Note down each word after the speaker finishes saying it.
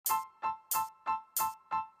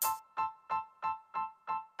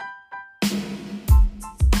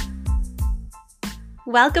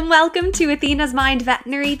Welcome to Athena's Mind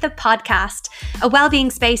Veterinary, the podcast, a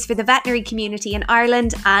wellbeing space for the veterinary community in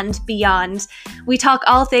Ireland and beyond. We talk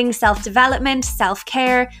all things self-development,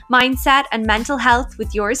 self-care, mindset and mental health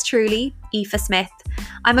with yours truly, Aoife Smith.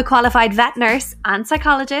 I'm a qualified vet nurse and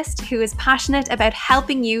psychologist who is passionate about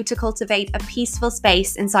helping you to cultivate a peaceful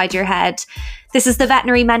space inside your head. This is the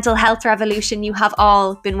veterinary mental health revolution you have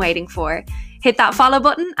all been waiting for. Hit that follow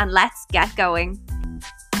button and let's get going.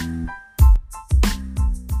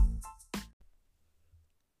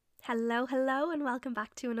 Hello, and welcome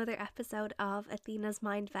back to another episode of Athena's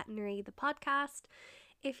Mind Veterinary, the podcast.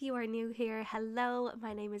 If you are new here, hello,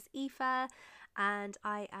 my name is Aoife, and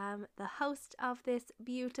I am the host of this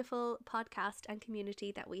beautiful podcast and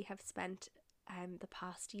community that we have spent the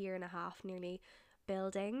past year and a half nearly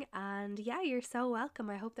building. And yeah, you're so welcome.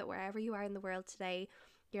 I hope that wherever you are in the world today,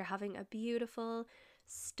 you're having a beautiful,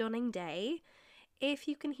 stunning day. If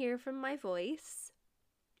you can hear from my voice,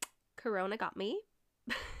 Corona got me.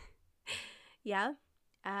 Yeah,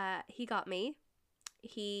 he got me.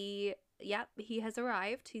 He has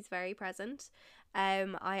arrived. He's very present. I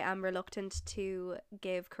am reluctant to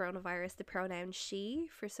give coronavirus the pronoun she.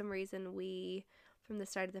 For some reason, from the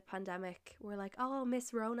start of the pandemic, we're like, oh,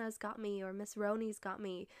 Miss Rona's got me or Miss Roni's got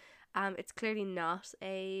me. It's clearly not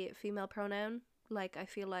a female pronoun. Like, I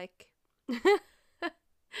feel like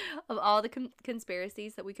of all the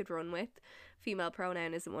conspiracies that we could run with, female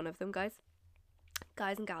pronoun isn't one of them, guys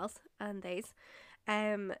and gals and theys.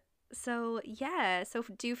 So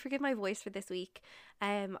do forgive my voice for this week.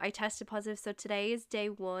 I tested positive, so today is day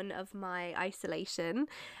 1 of my isolation,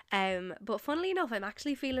 but funnily enough, I'm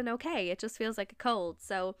actually feeling okay. It just feels like a cold,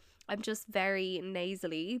 so I'm just very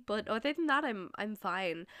nasally, but other than that, I'm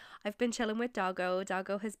fine. I've been chilling with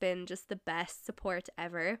Doggo has been just the best support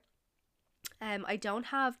ever. I don't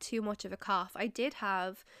have too much of a cough. I did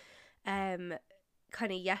have kind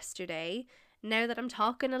of yesterday. Now that I'm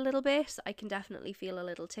talking a little bit, I can definitely feel a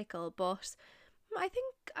little tickle, but I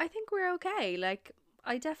think we're okay. Like,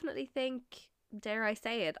 I definitely think, dare I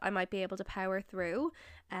say it, I might be able to power through.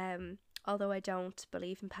 Although I don't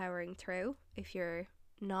believe in powering through. If you're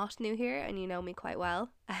not new here and you know me quite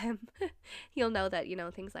well, you'll know that,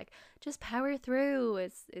 things like just power through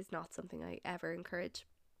is not something I ever encourage.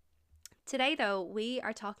 Today, though, we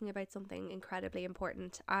are talking about something incredibly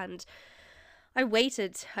important, and I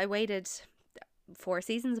waited 4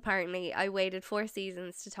 seasons apparently. I waited 4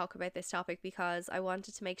 seasons to talk about this topic because I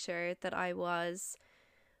wanted to make sure that I was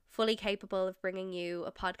fully capable of bringing you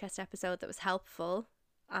a podcast episode that was helpful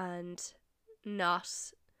and not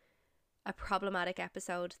a problematic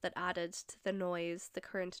episode that added to the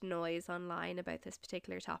current noise online about this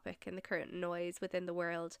particular topic and the current noise within the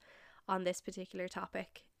world on this particular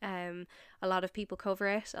topic. A lot of people cover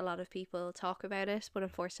it, a lot of people talk about it, but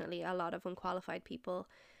unfortunately a lot of unqualified people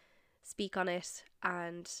speak on it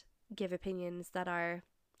and give opinions that are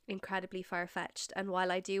incredibly far-fetched. And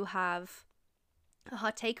while I do have a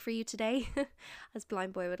hot take for you today, as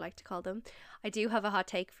Blind Boy would like to call them, I do have a hot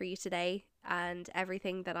take for you today, and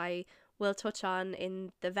everything that I will touch on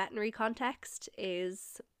in the veterinary context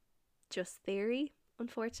is just theory,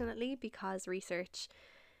 unfortunately, because research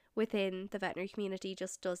within the veterinary community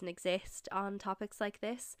just doesn't exist on topics like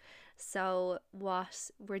this. So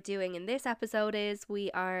what we're doing in this episode is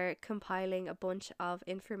we are compiling a bunch of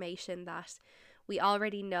information that we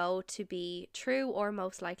already know to be true or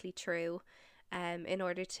most likely true, in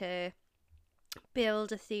order to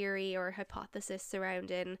build a theory or a hypothesis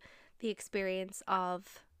surrounding the experience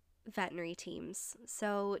of veterinary teams.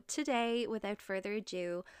 So today, without further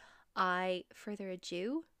ado,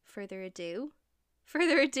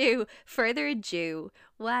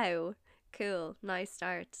 wow, cool, nice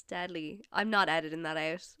start, deadly. I'm not editing that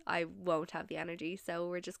out. I won't have the energy, so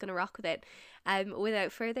we're just gonna rock with it.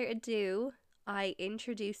 Without further ado, I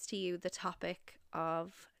introduce to you the topic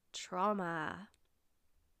of trauma.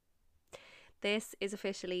 This is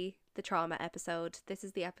officially the trauma episode. This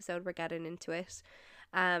is the episode we're getting into it.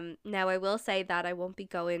 Now I will say that I won't be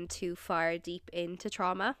going too far deep into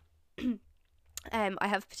trauma. I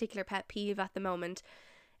have a particular pet peeve at the moment.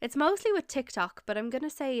 It's mostly with TikTok, but I'm going to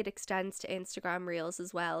say it extends to Instagram Reels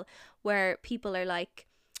as well, where people are like,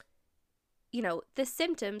 the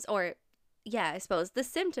symptoms of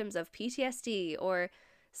PTSD or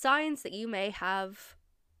signs that you may have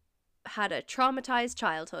had a traumatized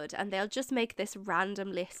childhood, and they'll just make this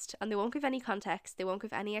random list and they won't give any context, they won't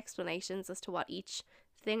give any explanations as to what each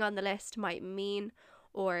thing on the list might mean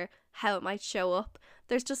or how it might show up.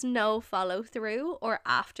 There's just no follow through or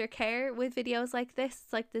aftercare with videos like this.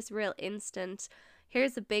 It's like this real instant,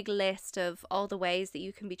 here's a big list of all the ways that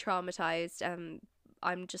you can be traumatized,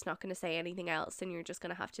 I'm just not going to say anything else, and you're just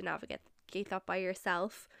going to have to navigate that by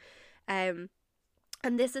yourself. And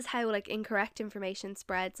this is how like incorrect information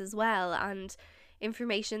spreads as well, and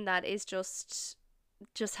information that is just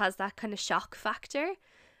has that kind of shock factor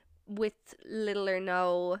with little or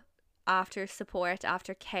no after support,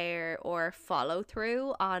 after care, or follow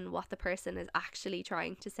through on what the person is actually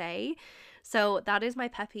trying to say. So that is my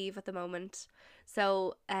pet peeve at the moment.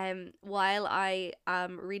 So while I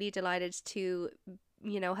am really delighted to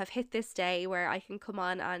have hit this day where I can come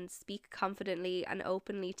on and speak confidently and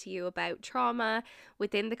openly to you about trauma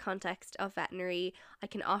within the context of veterinary, I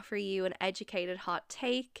can offer you an educated hot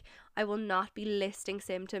take. I will not be listing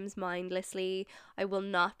symptoms mindlessly. I will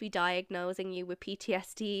not be diagnosing you with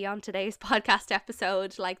PTSD on today's podcast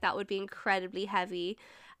episode. Like, that would be incredibly heavy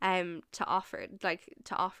to offer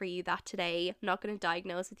you that today. I'm not going to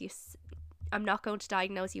diagnose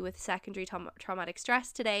you with secondary traumatic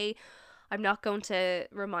stress today. I'm not going to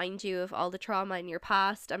remind you of all the trauma in your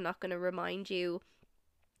past. I'm not going to remind you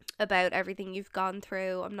about everything you've gone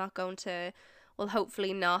through. I'm not going to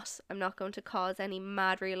cause any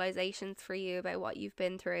mad realizations for you about what you've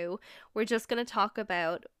been through. We're just going to talk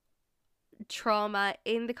about trauma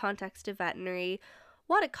in the context of veterinary,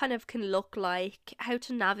 what it kind of can look like, how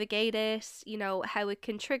to navigate it, how it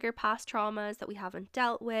can trigger past traumas that we haven't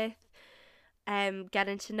dealt with,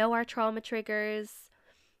 getting to know our trauma triggers,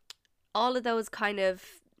 all of those kind of,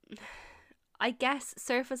 I guess,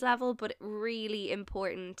 surface level but really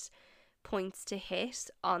important points to hit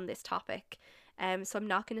on this topic. So I'm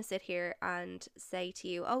not going to sit here and say to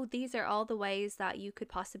you, oh, these are all the ways that you could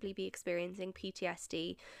possibly be experiencing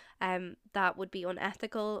PTSD. That would be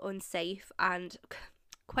unethical, unsafe, and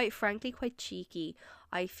quite frankly quite cheeky,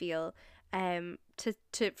 I feel,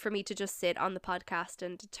 for me to just sit on the podcast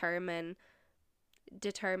and determine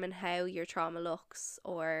how your trauma looks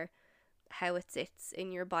or how it sits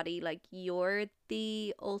in your body. Like, you're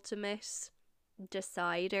the ultimate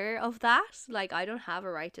decider of that. Like, I don't have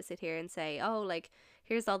a right to sit here and say, oh, like,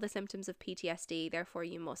 here's all the symptoms of PTSD, therefore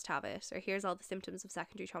you must have it, or here's all the symptoms of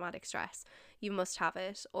secondary traumatic stress, you must have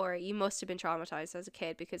it, or you must have been traumatized as a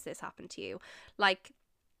kid because this happened to you. Like,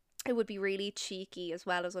 it would be really cheeky as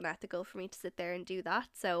well as unethical for me to sit there and do that.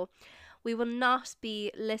 So we will not be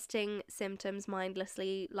listing symptoms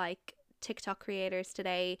mindlessly like TikTok creators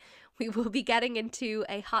today. We will be getting into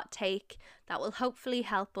a hot take that will hopefully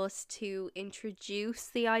help us to introduce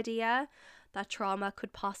the idea that trauma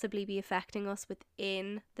could possibly be affecting us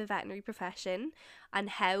within the veterinary profession,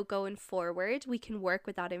 and how going forward we can work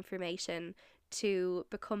with that information to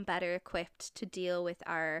become better equipped to deal with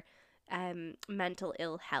our mental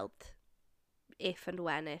ill health if and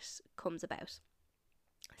when it comes about.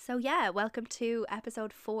 So yeah, welcome to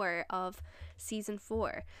episode 4 of season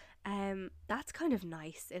 4. That's kind of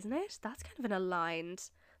nice, isn't it? That's kind of an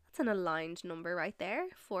aligned number right there.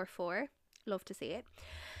 4-4. Love to see it.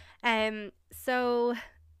 So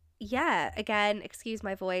yeah, again, excuse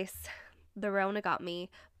my voice. The Rona got me,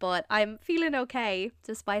 but I'm feeling okay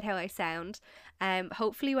despite how I sound.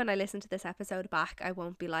 Hopefully when I listen to this episode back, I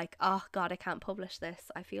won't be like, oh god, I can't publish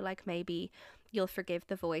this. I feel like maybe you'll forgive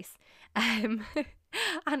the voice. And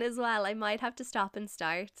as well, I might have to stop and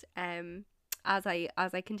start as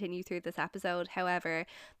I continue through this episode. However,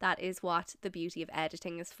 that is what the beauty of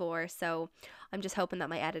editing is for. So I'm just hoping that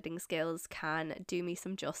my editing skills can do me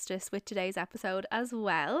some justice with today's episode as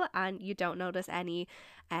well, and you don't notice any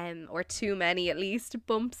or too many at least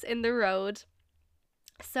bumps in the road.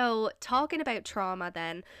 So talking about trauma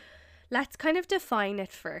then, let's kind of define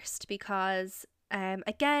it first, because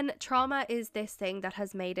again, trauma is this thing that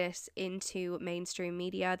has made it into mainstream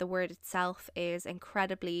media. The word itself is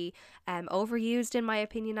incredibly overused in my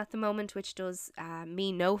opinion at the moment, which does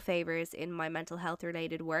me no favors in my mental health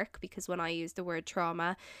related work, because when I use the word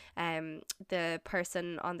trauma, the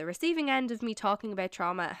person on the receiving end of me talking about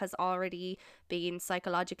trauma has already been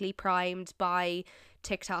psychologically primed by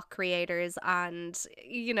TikTok creators and,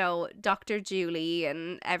 Dr. Julie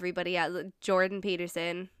and everybody else, Jordan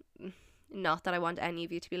Peterson. Not that I want any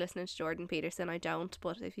of you to be listening to Jordan Peterson, I don't,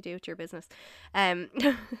 but if you do, it's your business. I'm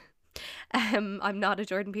not a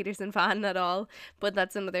Jordan Peterson fan at all, but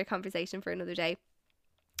that's another conversation for another day.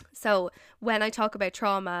 So when I talk about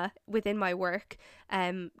trauma within my work,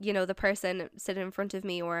 the person sitting in front of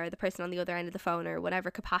me or the person on the other end of the phone or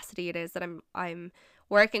whatever capacity it is that I'm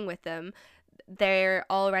working with them, they're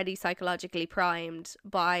already psychologically primed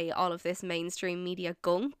by all of this mainstream media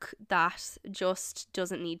gunk that just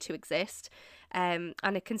doesn't need to exist. And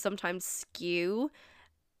it can sometimes skew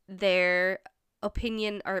their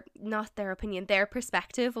opinion, or not their opinion, their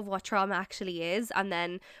perspective of what trauma actually is, and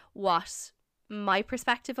then what my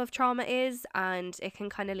perspective of trauma is, and it can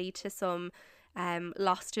kind of lead to some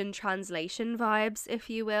lost in translation vibes, if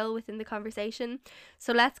you will, within the conversation.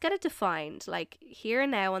 So let's get it defined, like here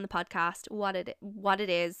and now on the podcast, what it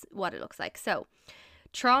is, what it looks like. So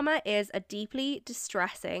trauma is a deeply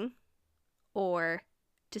distressing or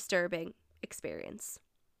disturbing experience.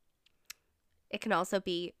 It can also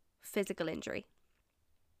be physical injury.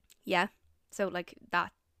 Yeah, so like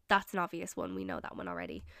that's an obvious one. We know that one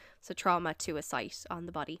already. So trauma to a site on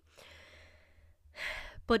the body.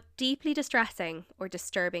 But deeply distressing or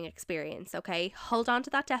disturbing experience, okay? Hold on to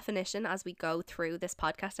that definition as we go through this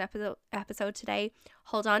podcast episode today.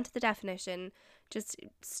 Hold on to the definition. Just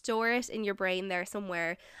store it in your brain there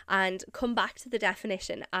somewhere and come back to the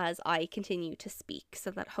definition as I continue to speak,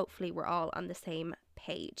 so that hopefully we're all on the same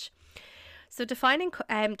page. So defining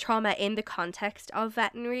trauma in the context of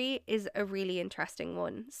veterinary is a really interesting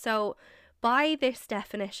one. So by this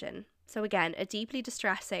definition, so again, a deeply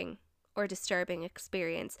distressing or disturbing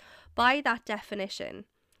experience, by that definition,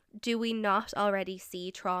 do we not already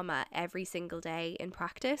see trauma every single day in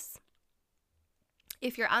practice?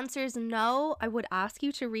 If your answer is no, I would ask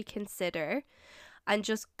you to reconsider and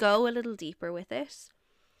just go a little deeper with it.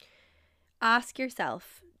 Ask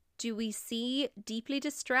yourself, do we see deeply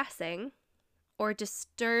distressing or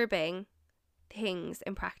disturbing things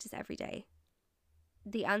in practice every day?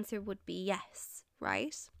 The answer would be yes,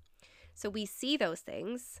 right? So we see those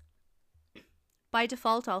things. By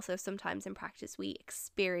default, also, sometimes in practice, we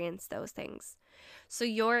experience those things. So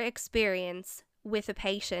your experience with a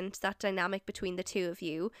patient, that dynamic between the two of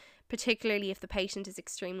you, particularly if the patient is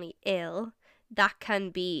extremely ill, that can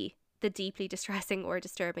be the deeply distressing or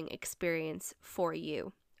disturbing experience for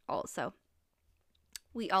you also.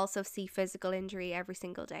 We also see physical injury every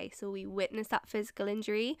single day. So we witness that physical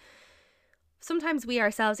injury. Sometimes we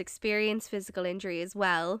ourselves experience physical injury as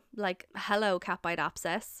well, like, hello, cat bite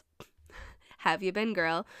abscess. Have you been,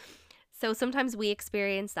 girl? So sometimes we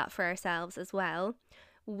experience that for ourselves as well.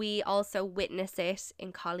 We also witness it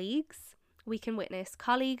in colleagues. We can witness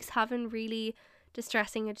colleagues having really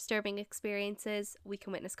distressing or disturbing experiences. We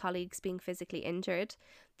can witness colleagues being physically injured.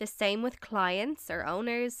 The same with clients or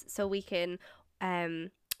owners. So we can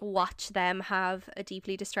watch them have a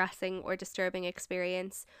deeply distressing or disturbing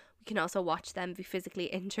experience. We can also watch them be physically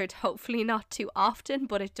injured, hopefully not too often,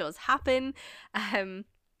 but it does happen.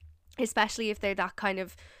 Especially if they're that kind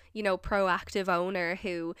of, proactive owner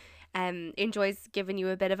who enjoys giving you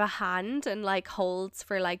a bit of a hand and like holds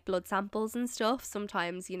for like blood samples and stuff.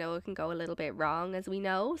 Sometimes, it can go a little bit wrong, as we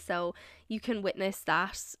know. So you can witness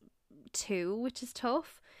that too, which is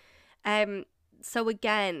tough. So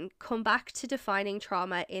again, come back to defining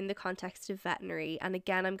trauma in the context of veterinary. And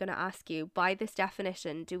again, I'm going to ask you, by this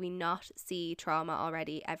definition, do we not see trauma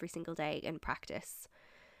already every single day in practice?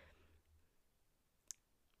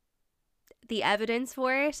 The evidence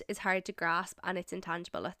for it is hard to grasp and it's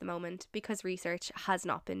intangible at the moment because research has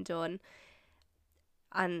not been done.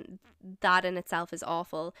 And that in itself is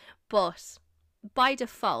awful. But by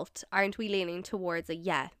default, aren't we leaning towards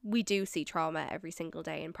we do see trauma every single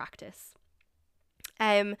day in practice?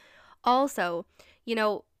 Also,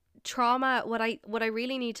 trauma, what I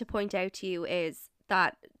really need to point out to you is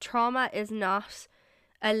that trauma is not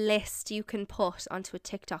a list you can put onto a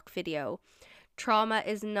TikTok video. Trauma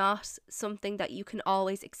is not something that you can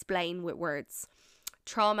always explain with words.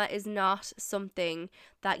 Trauma is not something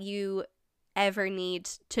that you ever need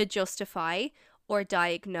to justify or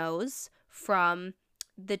diagnose from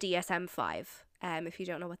the DSM-5. If you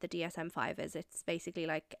don't know what the DSM-5 is, it's basically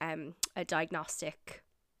like a diagnostic.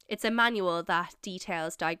 It's a manual that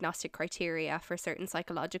details diagnostic criteria for certain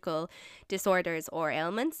psychological disorders or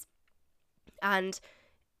ailments. And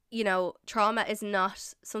trauma is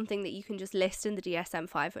not something that you can just list in the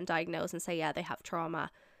DSM-5 and diagnose and say, yeah, they have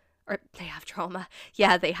trauma. Or they have trauma.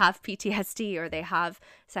 Yeah, they have PTSD or they have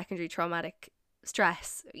secondary traumatic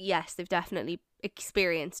stress. Yes, they've definitely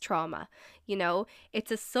experienced trauma.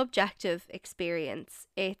 It's a subjective experience.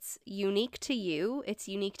 It's unique to you. It's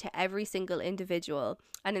unique to every single individual.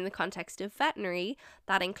 And in the context of veterinary,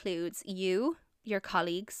 that includes you, your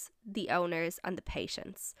colleagues, the owners, and the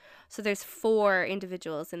patients. So there's 4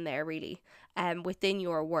 individuals in there really, within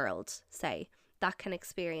your world, say, that can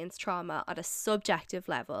experience trauma at a subjective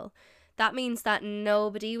level. That means that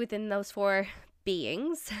nobody within those 4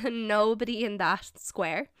 beings, nobody in that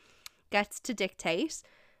square, gets to dictate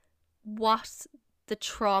what the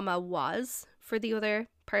trauma was for the other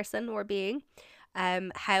person or being,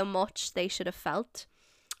 how much they should have felt,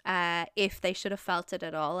 if they should have felt it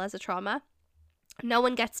at all as a trauma. No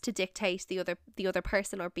one gets to dictate the other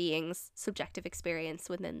person or being's subjective experience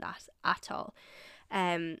within that at all.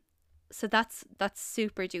 So that's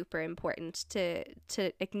super duper important to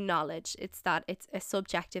acknowledge. It's that it's a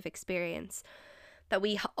subjective experience that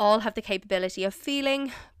we all have the capability of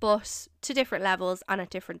feeling, but to different levels and at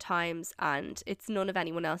different times, and it's none of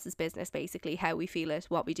anyone else's business basically how we feel it,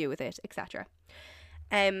 what we do with it, etc.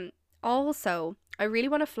 Also, I really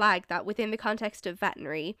want to flag that within the context of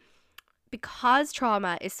veterinary, because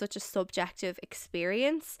trauma is such a subjective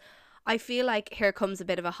experience, I feel like here comes a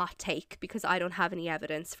bit of a hot take because I don't have any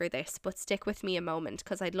evidence for this, but stick with me a moment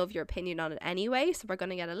because I'd love your opinion on it anyway. So we're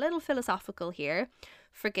going to get a little philosophical here.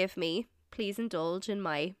 Forgive me. Please indulge in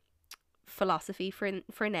my philosophy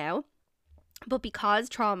for now. But because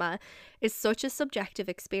trauma is such a subjective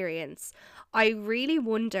experience, I really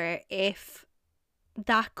wonder if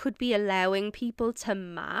that could be allowing people to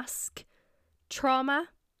mask trauma,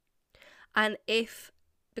 and if,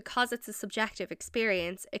 because it's a subjective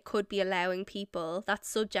experience, it could be allowing people, that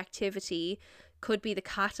subjectivity could be the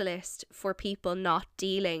catalyst for people not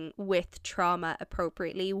dealing with trauma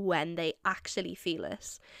appropriately when they actually feel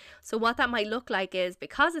it. So what that might look like is,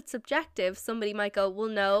 because it's subjective, somebody might go, well,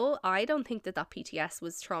 no, I don't think that PTS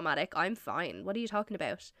was traumatic. I'm fine. What are you talking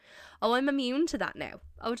about? Oh, I'm immune to that now.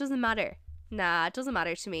 Oh, it doesn't matter. Nah, it doesn't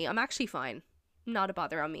matter to me. I'm actually fine. Not a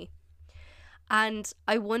bother on me. And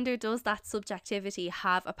I wonder, does that subjectivity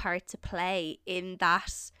have a part to play in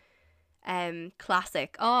that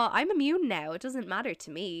classic, oh, I'm immune now, it doesn't matter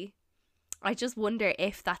to me? I just wonder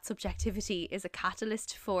if that subjectivity is a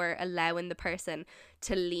catalyst for allowing the person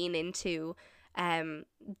to lean into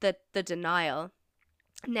the denial.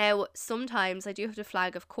 Now, sometimes I do have to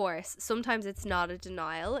flag, of course, sometimes it's not a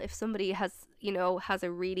denial. If somebody has, has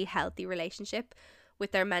a really healthy relationship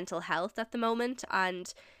with their mental health at the moment,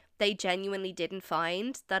 and they genuinely didn't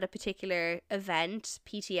find that a particular event,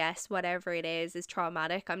 PTS, whatever it is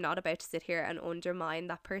traumatic, I'm not about to sit here and undermine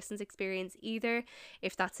that person's experience either.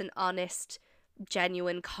 If that's an honest,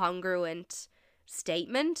 genuine, congruent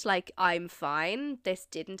statement, like, I'm fine, this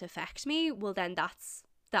didn't affect me, well then that's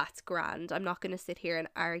grand. I'm not going to sit here and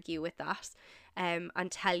argue with that and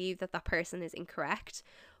tell you that person is incorrect.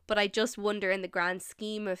 But I just wonder, in the grand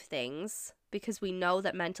scheme of things, because we know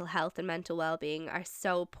that mental health and mental well-being are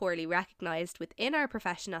so poorly recognised within our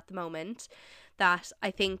profession at the moment, that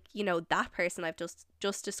I think, that person I've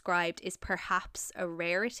just described is perhaps a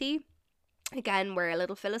rarity. Again, we're a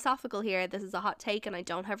little philosophical here. This is a hot take and I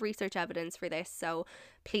don't have research evidence for this, so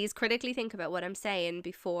please critically think about what I'm saying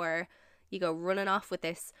before you go running off with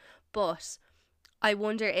this. But I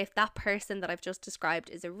wonder if that person that I've just described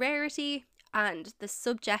is a rarity, and the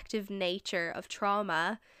subjective nature of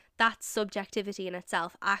trauma, that subjectivity in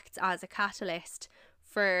itself acts as a catalyst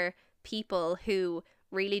for people who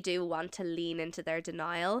really do want to lean into their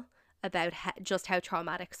denial about just how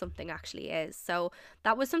traumatic something actually is. So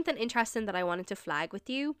that was something interesting that I wanted to flag with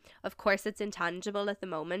you. Of course, it's intangible at the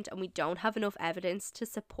moment and we don't have enough evidence to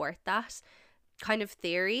support that kind of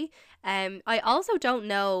theory. I also don't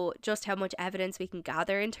know just how much evidence we can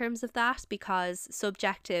gather in terms of that, because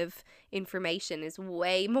subjective information is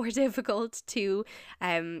way more difficult to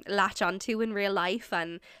latch onto in real life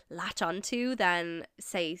and latch onto than,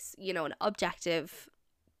 say, an objective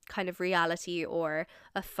kind of reality or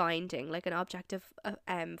a finding. Like, an objective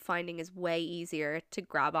finding is way easier to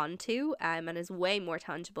grab onto and is way more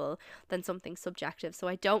tangible than something subjective. So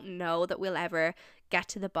I don't know that we'll ever get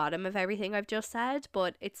to the bottom of everything I've just said,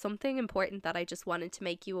 but it's something important that I just wanted to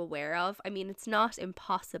make you aware of. I mean, it's not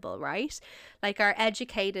impossible, right? Like, our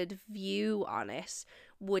educated view on it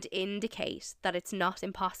would indicate that it's not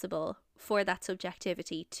impossible for that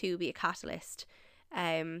subjectivity to be a catalyst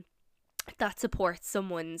that supports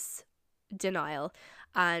someone's denial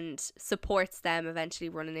and supports them eventually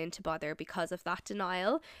running into bother because of that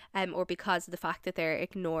denial, or because of the fact that they're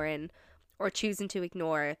ignoring or choosing to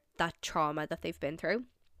ignore that trauma that they've been through.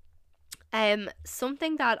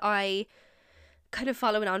 Something that I kind of,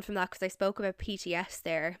 following on from that, because I spoke about PTS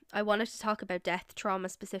there, I wanted to talk about death trauma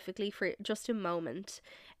specifically for just a moment.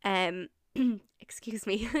 Excuse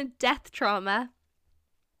me. Death trauma,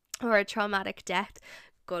 or a traumatic death.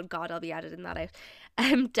 Good God, I'll be editing that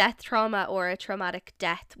out. Death trauma or a traumatic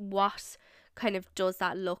death, what kind of does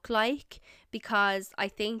that look like? Because I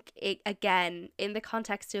think it, again, in the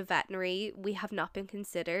context of veterinary,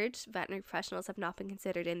 veterinary professionals have not been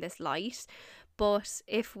considered in this light. But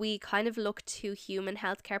if we kind of look to human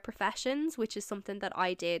healthcare professions, which is something that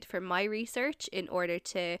I did for my research in order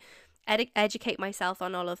to educate myself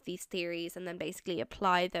on all of these theories and then basically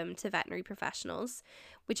apply them to veterinary professionals,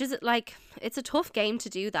 which is, like, it's a tough game to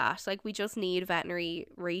do that. Like, we just need veterinary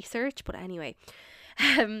research. But anyway,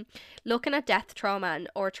 looking at death trauma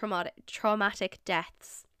or traumatic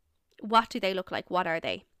deaths, what do they look like? What are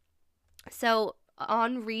they? So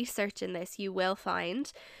on researching this, you will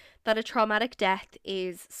find that a traumatic death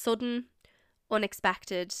is sudden,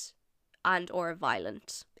 unexpected, and or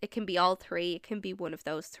violent. It can be all three. It can be one of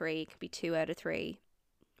those three. It can be 2 out of 3,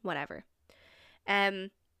 whatever.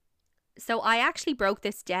 So I actually broke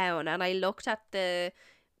this down and I looked at the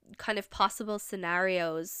kind of possible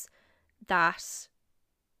scenarios that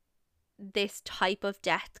this type of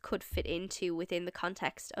death could fit into within the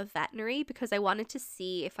context of veterinary, because I wanted to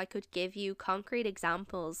see if I could give you concrete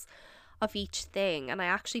examples of each thing, and I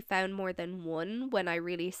actually found more than one when I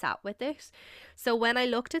really sat with it. So when I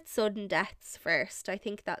looked at sudden deaths first, I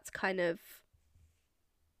think that's kind of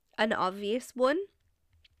an obvious one.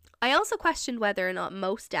 I also questioned whether or not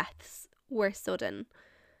most deaths were sudden.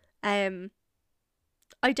 I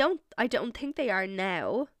don't think they are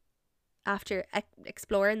now, after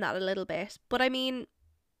exploring that a little bit. But I mean,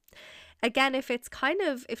 again, if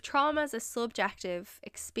trauma is a subjective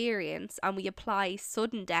experience and we apply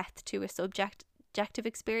sudden death to a subjective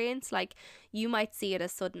experience, like, you might see it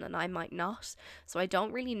as sudden and I might not. So I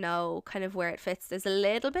don't really know kind of where it fits. There's a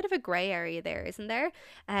little bit of a grey area there, isn't there?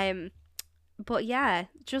 But yeah,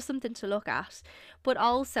 just something to look at. But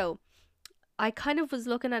also, I kind of was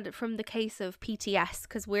looking at it from the case of PTS,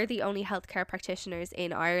 because we're the only healthcare practitioners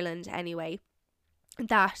in Ireland anyway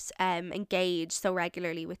that engage so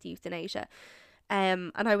regularly with euthanasia.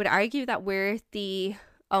 And I would argue that we're the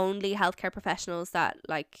only healthcare professionals that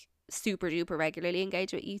like super duper regularly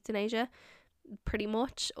engage with euthanasia, pretty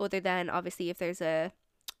much, other than obviously if there's a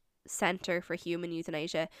centre for human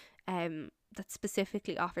euthanasia that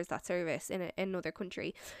specifically offers that service in another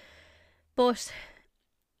country. But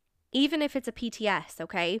even if it's a PTS,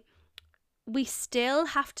 okay, we still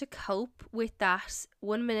have to cope with that.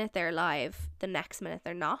 1 minute they're alive, the next minute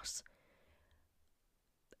they're not.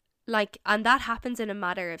 Like, and that happens in a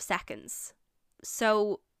matter of seconds.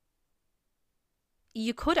 So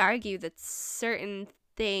you could argue that certain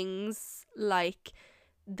things, like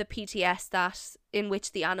the PTS that in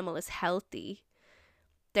which the animal is healthy,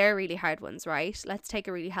 they're really hard ones, right? Let's take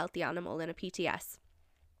a really healthy animal in a PTS.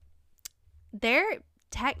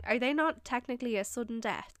 Are they not technically a sudden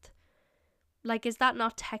death? Like, is that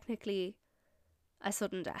not technically a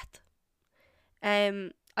sudden death?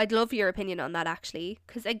 I'd love your opinion on that, actually,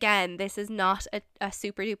 because again, this is not a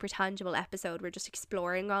super duper tangible episode. We're just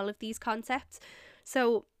exploring all of these concepts.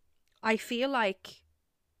 So I feel like,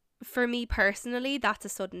 for me personally, that's a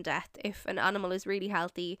sudden death. If an animal is really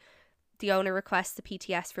healthy, the owner requests the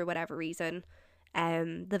PTS for whatever reason,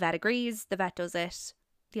 the vet agrees, the vet does it,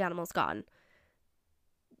 the animal's gone.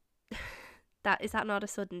 Is that not a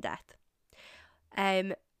sudden death?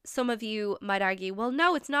 Some of you might argue, well,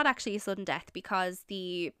 no, it's not actually a sudden death, because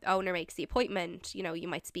the owner makes the appointment. You know, you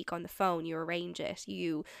might speak on the phone, you arrange it,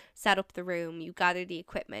 you set up the room, you gather the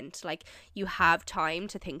equipment, like, you have time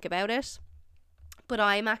to think about it. But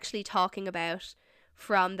I'm actually talking about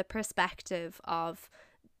from the perspective of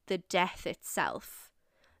the death itself,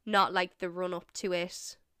 not like the run up to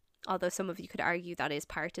it, although some of you could argue that is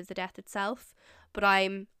part of the death itself. But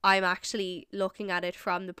I'm actually looking at it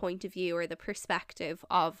from the point of view or the perspective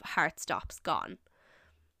of heart stops, gone.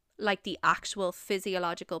 Like the actual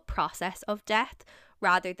physiological process of death,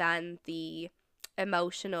 rather than the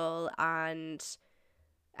emotional and,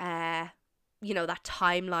 that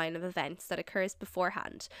timeline of events that occurs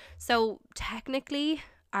beforehand. So technically,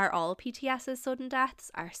 are all PTSs sudden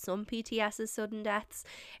deaths? Are some PTSs sudden deaths?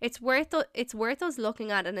 It's worth us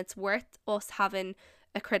looking at, and it's worth us having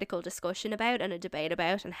a critical discussion about and a debate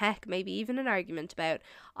about, and heck, maybe even an argument about.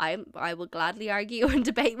 I will gladly argue and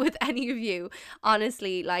debate with any of you.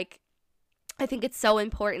 Honestly, like, I think it's so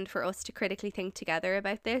important for us to critically think together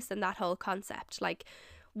about this and that whole concept. Like,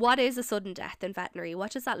 what is a sudden death in veterinary?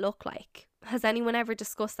 What does that look like? Has anyone ever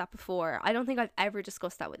discussed that before? I don't think I've ever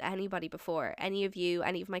discussed that with anybody before. Any of you,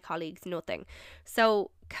 any of my colleagues, nothing.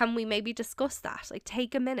 So can we maybe discuss that? Like,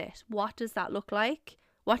 take a minute. What does that look like?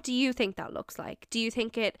 What do you think that looks like? Do you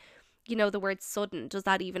think the word sudden, does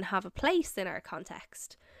that even have a place in our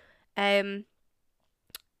context? In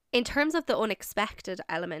terms of the unexpected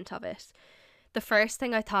element of it, the first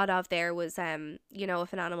thing I thought of there was, if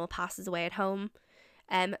an animal passes away at home,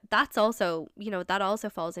 that's also, that also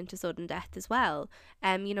falls into sudden death as well.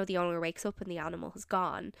 The owner wakes up and the animal has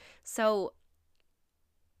gone. So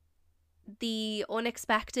the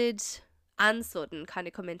unexpected and sudden kind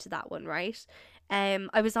of come into that one, right?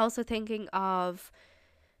 I was also thinking of,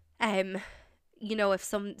 if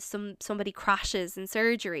somebody crashes in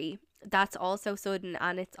surgery, that's also sudden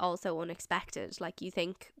and it's also unexpected. Like, you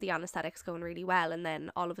think the anaesthetic's going really well and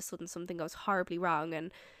then all of a sudden something goes horribly wrong,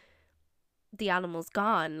 and the animal's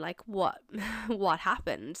gone. Like, what what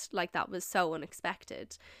happened? Like, that was so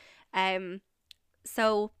unexpected.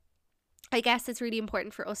 So I guess it's really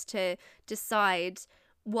important for us to decide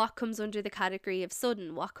what comes under the category of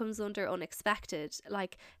sudden, what comes under unexpected,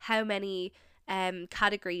 like how many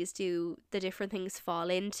categories do the different things fall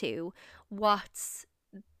into,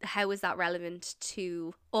 how is that relevant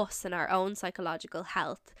to us and our own psychological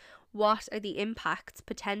health, what are the impacts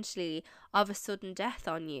potentially of a sudden death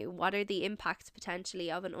on you, what are the impacts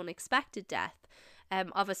potentially of an unexpected death,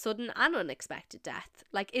 of a sudden and unexpected death.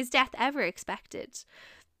 Like, is death ever expected?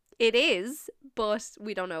 It is, but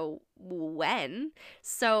we don't know when.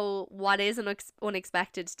 So what is an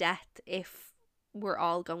unexpected death if we're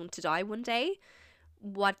all going to die one day?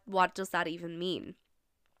 What does that even mean?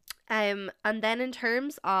 And then in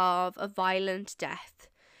terms of a violent death,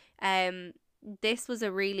 this was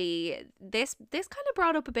a really, this kind of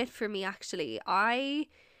brought up a bit for me, actually.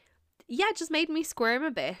 It just made me squirm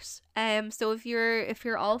a bit. So if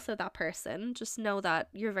you're also that person, just know that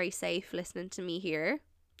you're very safe listening to me here.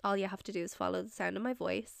 All you have to do is follow the sound of my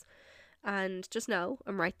voice, and just know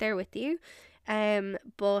I'm right there with you.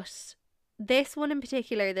 But this one in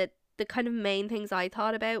particular, that the kind of main things I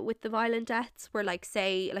thought about with the violent deaths were, like,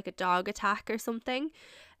 say, like a dog attack or something,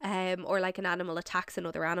 or like an animal attacks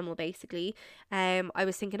another animal, basically. I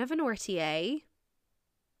was thinking of an RTA.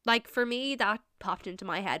 Like, for me, that popped into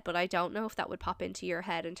my head, but I don't know if that would pop into your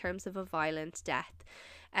head in terms of a violent death.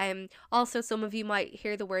 Also, some of you might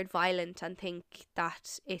hear the word violent and think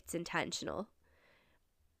that it's intentional,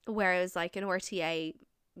 whereas like an RTA,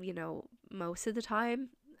 you know, most of the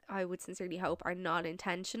time, I would sincerely hope, are not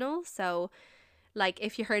intentional. So like,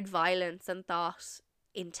 if you heard violence and thought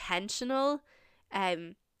intentional,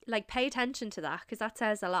 like, pay attention to that, because that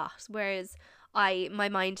says a lot. Whereas my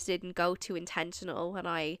mind didn't go to intentional when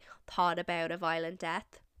I thought about a violent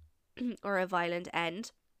death or a violent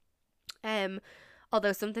end.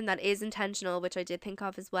 Although something that is intentional, which I did think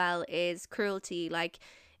of as well, is cruelty. Like,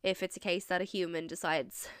 if it's a case that a human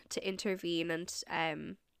decides to intervene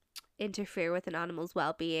and interfere with an animal's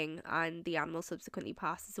well-being, and the animal subsequently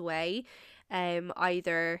passes away,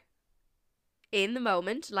 either in the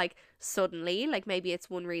moment, like suddenly, like maybe it's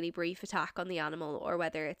one really brief attack on the animal, or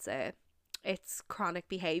whether it's chronic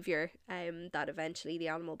behavior that eventually the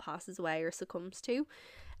animal passes away or succumbs to.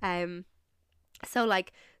 So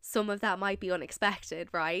like, some of that might be unexpected,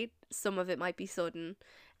 right? Some of it might be sudden.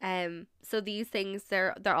 So these things,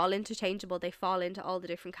 they're all interchangeable. They fall into all the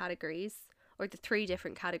different categories, or the 3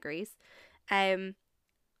 different categories. But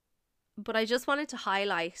I just wanted to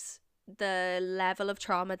highlight the level of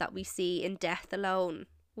trauma that we see in death alone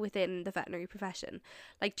within the veterinary profession.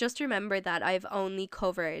 Like, just remember that I've only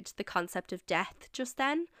covered the concept of death just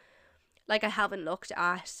then. Like, I haven't looked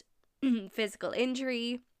at physical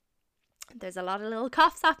injury. There's a lot of little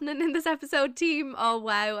coughs happening in this episode, team. Oh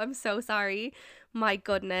wow, I'm so sorry. My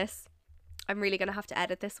goodness, I'm really gonna have to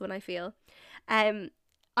edit this one, I feel.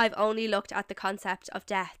 I've only looked at the concept of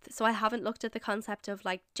death, so I haven't looked at the concept of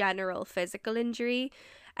like general physical injury.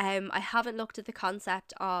 I haven't looked at the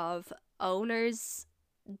concept of owners,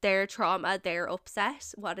 their trauma, their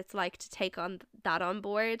upset, what it's like to take on that on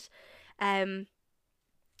board.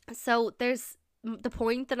 So there's the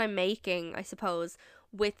point that I'm making, I suppose,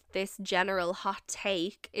 with this general hot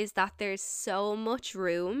take, is that there's so much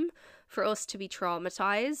room for us to be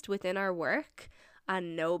traumatized within our work,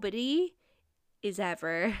 and nobody is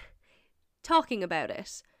ever talking about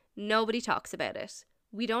it. Nobody talks about it.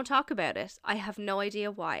 We don't talk about it. I have no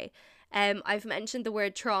idea why. I've mentioned the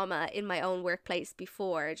word trauma in my own workplace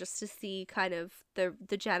before, just to see kind of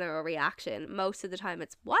the general reaction. Most of the time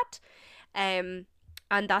it's what? And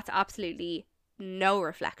that's absolutely no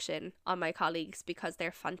reflection on my colleagues, because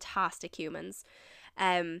they're fantastic humans.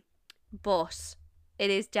 But it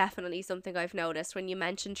is definitely something I've noticed. When you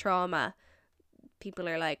mention trauma, people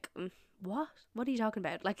are like, what are you talking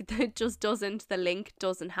about? Like, it just doesn't, the link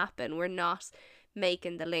doesn't happen. We're not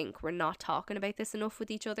making the link. We're not talking about this enough with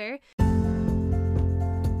each other.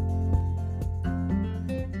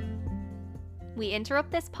 We interrupt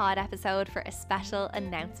this pod episode for a special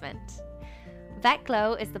announcement.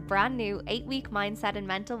 VetGlow is the brand new 8-week mindset and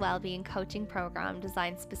mental wellbeing coaching program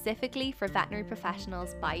designed specifically for veterinary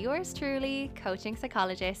professionals by yours truly, coaching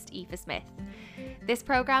psychologist Aoife Smith. This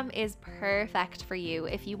program is perfect for you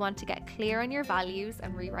if you want to get clear on your values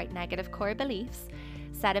and rewrite negative core beliefs,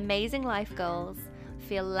 set amazing life goals,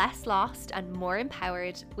 feel less lost and more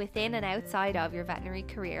empowered within and outside of your veterinary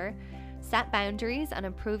career, set boundaries and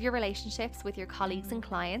improve your relationships with your colleagues and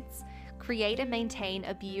clients, create and maintain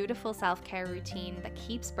a beautiful self-care routine that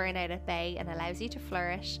keeps burnout at bay and allows you to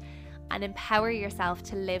flourish, and empower yourself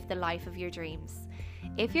to live the life of your dreams.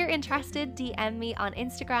 If you're interested, DM me on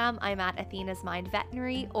Instagram. I'm at Athena's Mind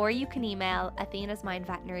Veterinary, or you can email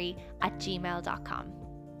athenasmindveterinary@gmail.com.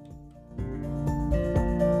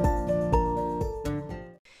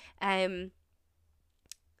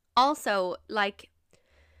 Also, like,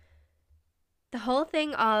 the whole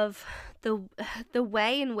thing of the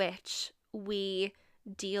way in which we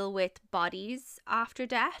deal with bodies after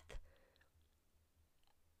death,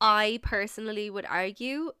 I personally would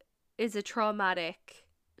argue is a traumatic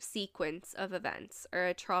sequence of events, or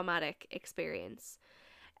a traumatic experience.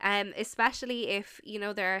 Especially if, you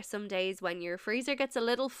know, there are some days when your freezer gets a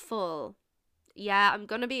little full. Yeah, I'm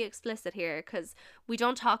gonna be explicit here because we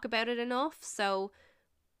don't talk about it enough. So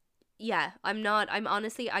yeah, I'm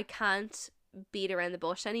honestly, I can't beat around the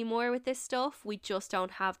bush anymore with this stuff. We just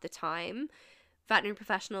don't have the time. Veterinary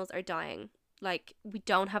professionals are dying. Like, we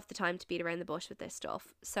don't have the time to beat around the bush with this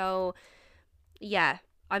stuff. So yeah,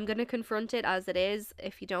 I'm gonna confront it as it is.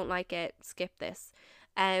 If you don't like it, skip this.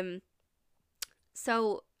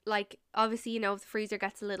 So, like, obviously, you know, if the freezer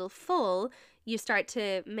gets a little full, you start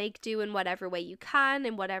to make do in whatever way you can,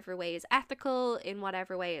 in whatever way is ethical, in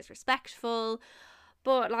whatever way is respectful.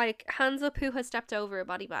 But, like, hands up who has stepped over a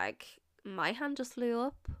body bag. My hand just flew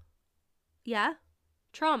up. Yeah?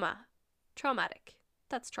 Traumatic.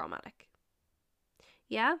 That's traumatic.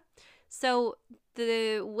 Yeah? So,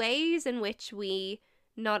 the ways in which we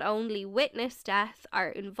not only witness death, are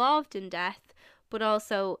involved in death, but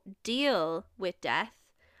also deal with death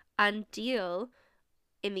and deal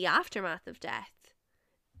in the aftermath of death.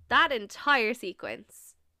 That entire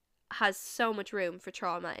sequence has so much room for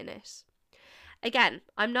trauma in it. Again,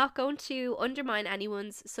 I'm not going to undermine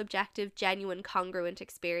anyone's subjective, genuine, congruent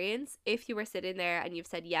experience. If you were sitting there and you've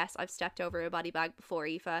said, yes, I've stepped over a body bag before,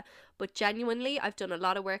 Aoife, but genuinely, I've done a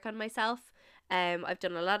lot of work on myself. I've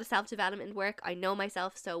done a lot of self-development work. I know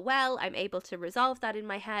myself so well. I'm able to resolve that in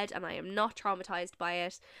my head, and I am not traumatized by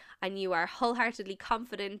it. And you are wholeheartedly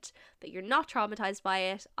confident that you're not traumatized by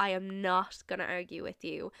it. I am not going to argue with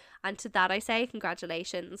you. And to that I say,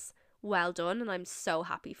 congratulations. Well done, and I'm so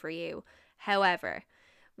happy for you. However,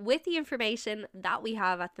 with the information that we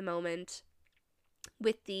have at the moment,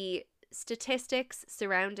 with the statistics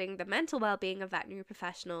surrounding the mental well-being of veterinary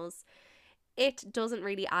professionals, it doesn't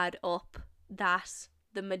really add up that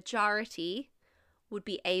the majority would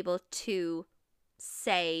be able to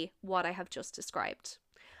say what I have just described,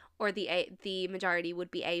 or the majority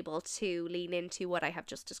would be able to lean into what I have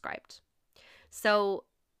just described. So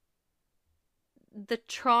the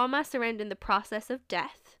trauma surrounding the process of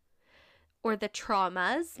death, or the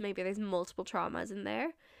traumas, maybe there's multiple traumas in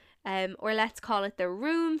there, or let's call it the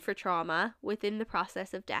room for trauma within the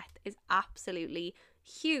process of death, is absolutely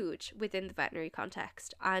huge within the veterinary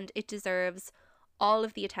context, and it deserves all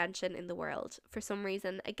of the attention in the world. For some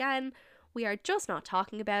reason, again, we are just not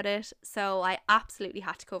talking about it, so I absolutely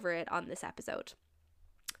had to cover it on this episode.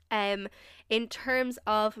 In terms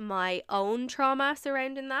of my own trauma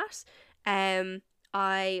surrounding that,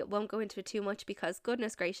 I won't go into it too much because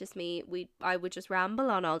goodness gracious me, I would just ramble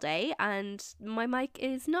on all day, and my mic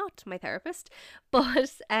is not my therapist.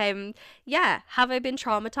 But yeah, have I been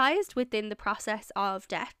traumatized within the process of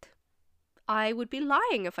death? I would be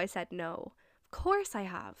lying if I said no. Of course I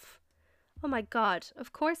have. Oh my god,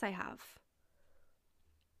 of course I have.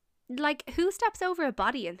 Like, who steps over a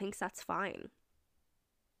body and thinks that's fine?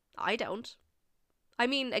 I don't. I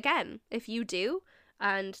mean, again, if you do,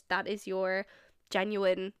 and that is your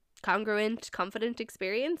genuine, congruent, confident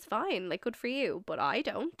experience, fine, like, good for you, but I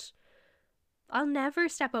don't. I'll never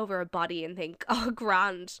step over a body and think, oh,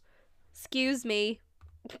 grand, excuse me.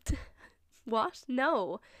 What?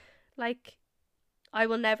 No. Like, I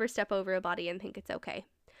will never step over a body and think it's okay.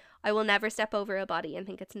 I will never step over a body and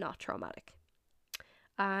think it's not traumatic.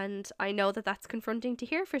 And I know that that's confronting to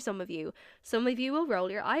hear for some of you. Some of you will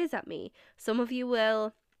roll your eyes at me. Some of you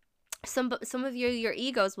will... Some of your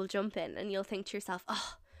egos will jump in, and you'll think to yourself,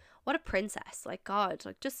 oh, what a princess, like, God,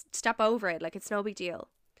 like, just step over it, like, it's no big deal.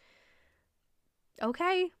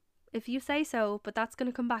 Okay, if you say so, but that's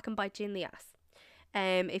going to come back and bite you in the ass.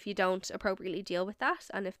 If you don't appropriately deal with that,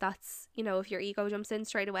 and if that's, you know, if your ego jumps in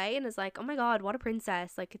straight away and is like, oh my God, what a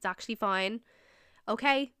princess, like, it's actually fine.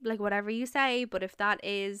 Okay, like, whatever you say, but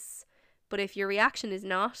if your reaction is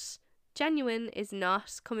not genuine, is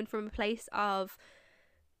not coming from a place of,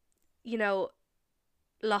 you know,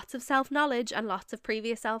 lots of self-knowledge and lots of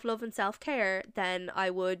previous self-love and self-care, then I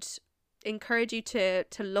would encourage you to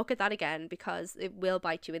look at that again, because it will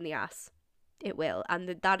bite you in the ass. It will. And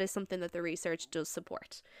that is something that the research does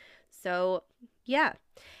support. So, yeah.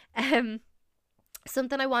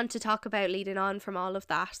 Something I want to talk about leading on from all of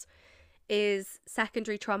that is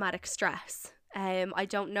secondary traumatic stress. I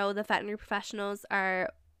don't know that veterinary professionals are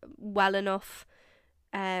well enough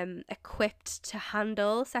equipped to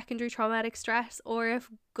handle secondary traumatic stress, or if,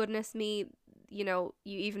 goodness me, you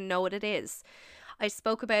even know what it is. I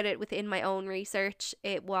spoke about it within my own research.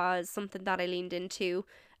 It was something that I leaned into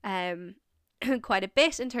quite a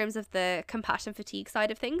bit in terms of the compassion fatigue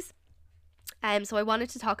side of things. So I wanted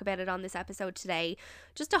to talk about it on this episode today,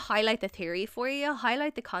 just to highlight the theory for you,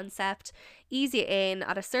 highlight the concept, ease you in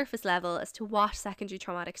at a surface level as to what secondary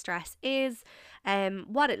traumatic stress is,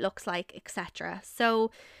 what it looks like, etc.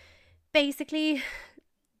 So basically,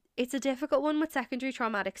 it's a difficult one with secondary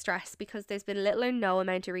traumatic stress because there's been little or no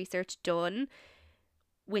amount of research done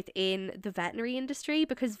within the veterinary industry,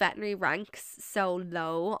 because veterinary ranks so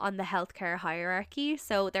low on the healthcare hierarchy.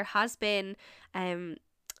 So there has been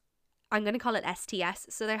I'm going to call it STS.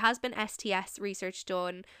 So there has been STS research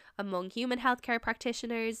done among human healthcare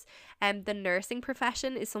practitioners. The nursing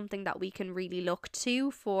profession is something that we can really look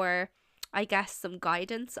to for, I guess, some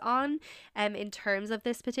guidance on in terms of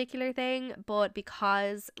this particular thing. But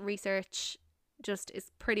because research just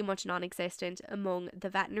is pretty much non-existent among the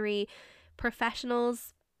veterinary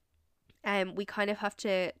professionals, we kind of have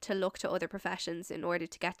to look to other professions in order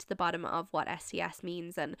to get to the bottom of what STS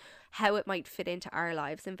means and how it might fit into our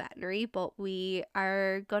lives in veterinary. But we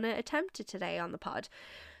are going to attempt it today on the pod.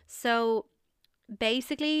 So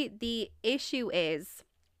basically the issue is,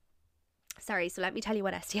 so let me tell you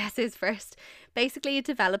what STS is first. Basically, it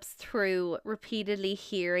develops through repeatedly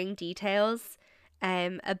hearing details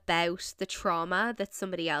about the trauma that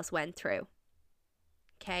somebody else went through.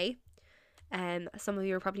 Okay? Some of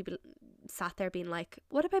you are probably sat there being like,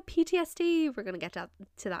 what about PTSD? We're going to get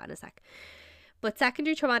to that in a sec. But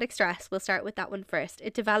secondary traumatic stress, we'll start with that one first.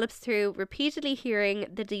 It develops through repeatedly hearing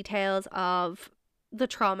the details of the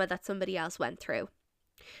trauma that somebody else went through.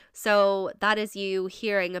 So that is you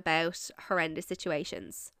hearing about horrendous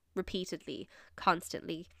situations repeatedly,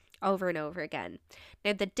 constantly, over and over again.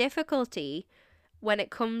 Now, the difficulty when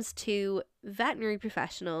it comes to veterinary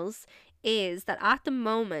professionals is that at the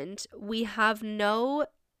moment we have no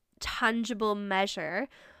tangible measure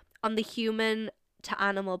on the human to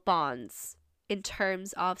animal bonds in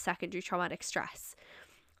terms of secondary traumatic stress.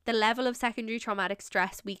 The level of secondary traumatic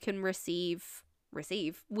stress we can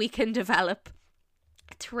we can develop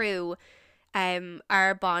through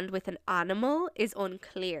our bond with an animal is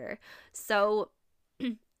unclear. So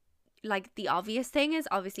like the obvious thing is,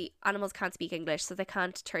 obviously animals can't speak English, so they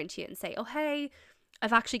can't turn to you and say, oh hey,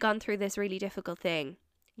 I've actually gone through this really difficult thing.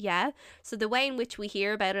 Yeah. So the way in which we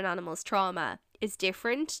hear about an animal's trauma is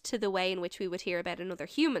different to the way in which we would hear about another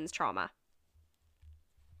human's trauma.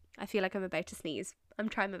 I feel like I'm about to sneeze. I'm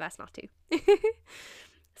trying my best not to.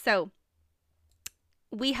 So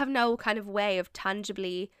we have no kind of way of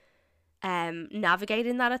tangibly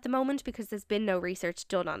navigating that at the moment because there's been no research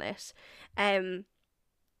done on it.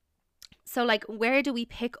 So like, where do we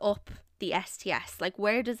pick up the STS? Like,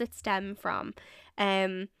 where does it stem from?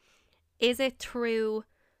 Is it through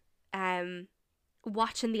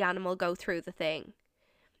watching the animal go through the thing?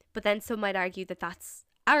 But then some might argue that that's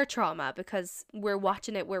our trauma because we're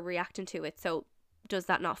watching it, we're reacting to it. So does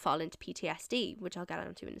that not fall into PTSD, which I'll get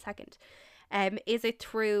onto in a second? Is it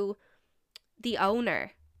through the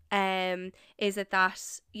owner? Is it that,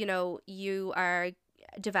 you are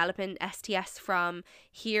developing STS from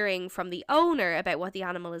hearing from the owner about what the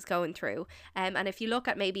animal is going through? And if you look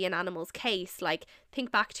at maybe an animal's case, like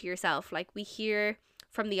think back to yourself, like we hear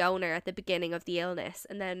from the owner at the beginning of the illness,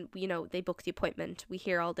 and then they book the appointment, we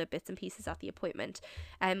hear all the bits and pieces at the appointment,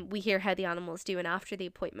 and we hear how the animal's doing after the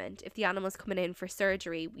appointment. If the animal's coming in for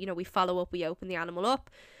surgery, we follow up, we open the animal up,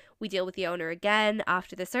 we deal with the owner again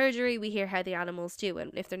after the surgery, we hear how the animal's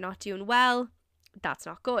doing. If they're not doing well, that's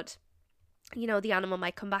not good. The animal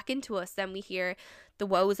might come back into us, then we hear the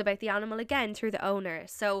woes about the animal again through the owner.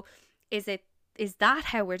 So is that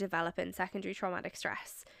how we're developing secondary traumatic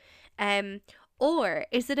stress? Or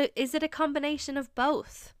is it a combination of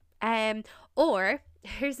both? Or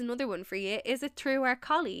here's another one for you. Is it through our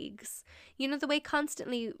colleagues? The way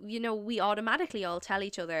constantly, we automatically all tell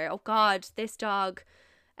each other, oh God, this dog,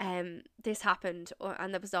 this happened,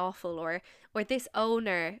 and that was awful. Or this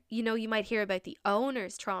owner, you might hear about the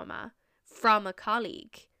owner's trauma from a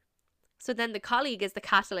colleague. So then the colleague is the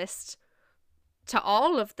catalyst to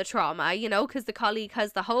all of the trauma, because the colleague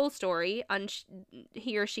has the whole story, and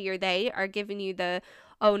he or she or they are giving you the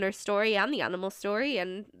owner's story and the animal story,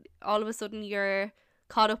 and all of a sudden you're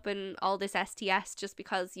caught up in all this STS just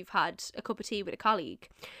because you've had a cup of tea with a colleague.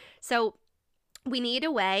 So we need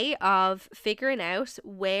a way of figuring out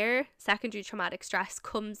where secondary traumatic stress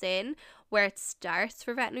comes in, where it starts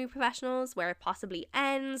for veterinary professionals, where it possibly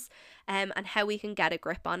ends, and how we can get a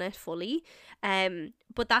grip on it fully.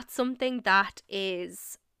 But that's something that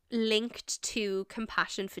is linked to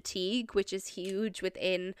compassion fatigue, which is huge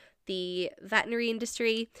within the veterinary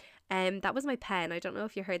industry. That was my pen. I don't know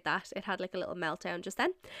if you heard that. It had like a little meltdown just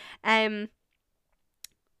then.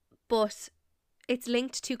 But it's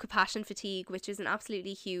linked to compassion fatigue, which is an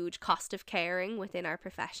absolutely huge cost of caring within our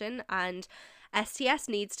profession, and STS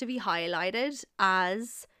needs to be highlighted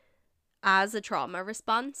as a trauma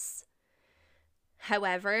response.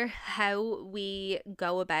 However, how we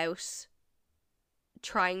go about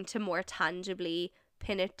trying to more tangibly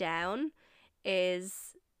pin it down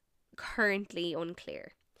is currently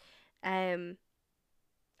unclear. And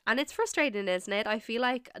it's frustrating, isn't it? I feel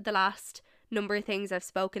like the last number of things I've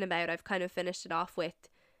spoken about, I've kind of finished it off with,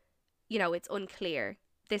 you know, it's unclear.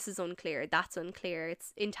 This is unclear. That's unclear.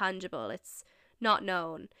 It's intangible. It's not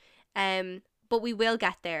known. But we will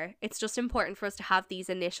get there. It's just important for us to have these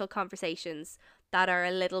initial conversations that are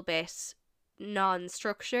a little bit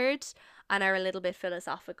non-structured and are a little bit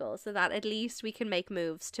philosophical, so that at least we can make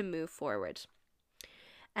moves to move forward.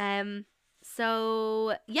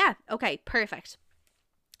 So yeah, okay, perfect.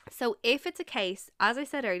 So if it's a case, as I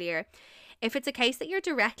said earlier, if it's a case that you're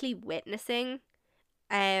directly witnessing,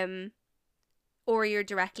 or you're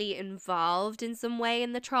directly involved in some way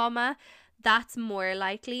in the trauma, that's more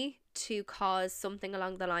likely to cause something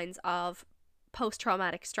along the lines of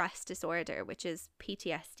post-traumatic stress disorder, which is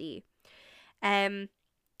PTSD.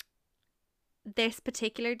 This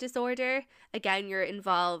particular disorder, again, you're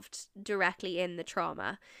involved directly in the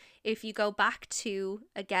trauma. If you go back to,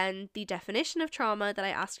 again, the definition of trauma that I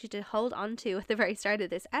asked you to hold on to at the very start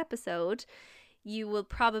of this episode, you will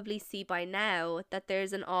probably see by now that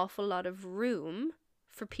there's an awful lot of room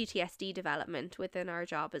for PTSD development within our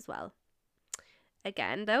job as well.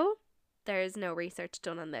 Again, though, there's no research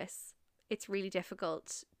done on this. It's really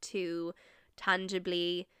difficult to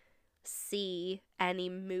tangibly see any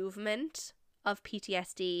movement of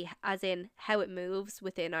PTSD, as in how it moves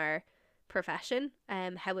within our profession,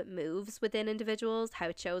 how it moves within individuals, how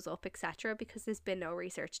it shows up, etc., because there's been no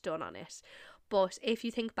research done on it. But if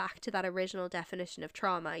you think back to that original definition of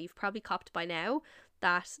trauma, you've probably copped by now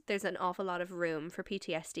that there's an awful lot of room for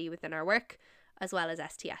PTSD within our work as well as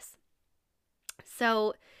STS.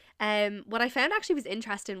 So what I found actually was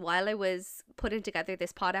interesting while I was putting together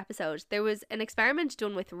this pod episode, there was an experiment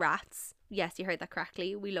done with rats. Yes, you heard that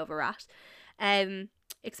correctly. We love a rat.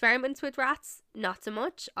 Experiments with rats, not so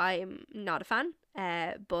much. I'm not a fan,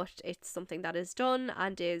 but it's something that is done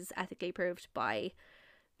and is ethically approved by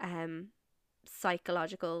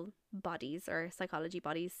psychological bodies or psychology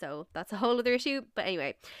bodies, so that's a whole other issue. But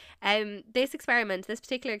anyway, this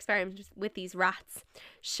particular experiment with these rats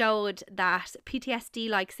showed that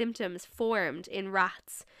PTSD-like symptoms formed in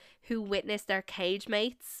rats who witnessed their cage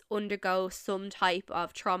mates undergo some type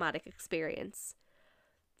of traumatic experience.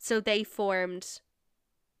 So they formed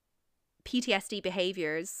PTSD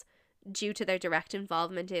behaviors due to their direct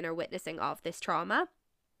involvement in or witnessing of this trauma.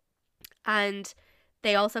 And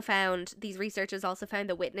they also found, these researchers also found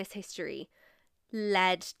the witness history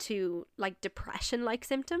led to like depression-like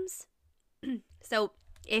symptoms. So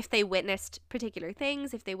if they witnessed particular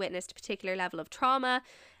things, if they witnessed a particular level of trauma,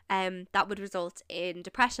 that would result in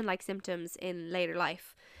depression-like symptoms in later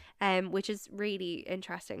life, which is really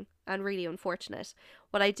interesting and really unfortunate.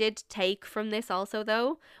 What I did take from this also,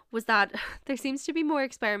 though, was that there seems to be more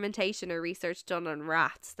experimentation or research done on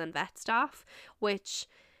rats than vet staff, which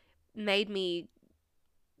made me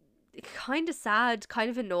kind of sad, kind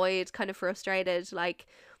of annoyed, kind of frustrated. Like,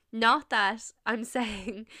 not that I'm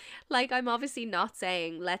saying, like, I'm obviously not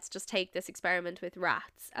saying let's just take this experiment with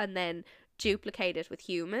rats and then duplicate it with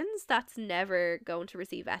humans. That's never going to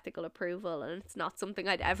receive ethical approval, and it's not something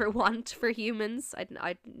I'd ever want for humans.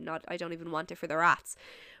 I don't even want it for the rats.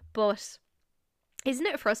 But isn't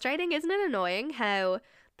it frustrating? Isn't it annoying how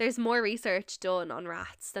there's more research done on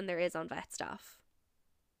rats than there is on vet staff?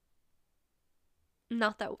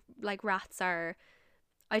 Not that like rats are,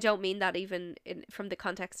 I don't mean that even from the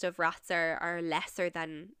context of rats are lesser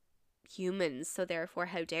than humans, so therefore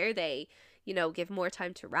how dare they, you know, give more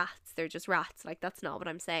time to rats. They're just rats. Like, that's not what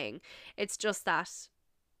I'm saying. It's just that,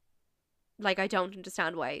 like, I don't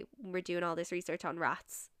understand why we're doing all this research on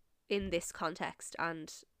rats in this context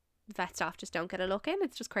and vet staff just don't get a look in.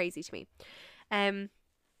 It's just crazy to me.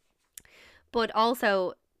 But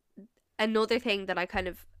also, another thing that I kind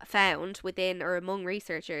of found within or among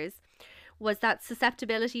researchers was that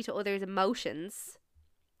susceptibility to others' emotions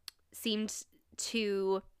seemed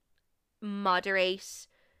to moderate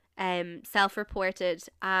self-reported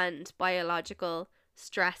and biological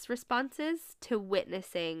stress responses to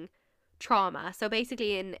witnessing trauma. So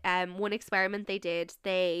basically in one experiment they did,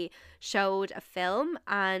 they showed a film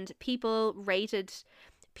and people rated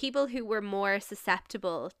people who were more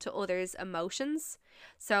susceptible to others' emotions.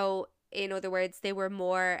 So in other words, they were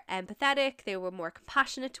more empathetic, they were more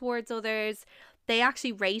compassionate towards others. They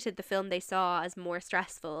actually rated the film they saw as more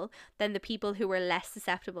stressful than the people who were less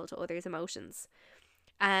susceptible to others' emotions.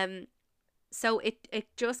 So it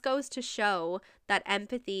just goes to show that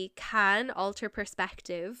empathy can alter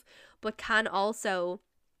perspective, but can also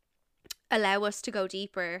allow us to go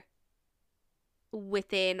deeper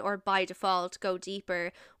within, or by default go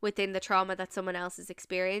deeper within, the trauma that someone else is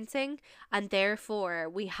experiencing, and therefore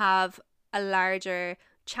we have a larger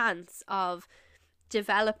chance of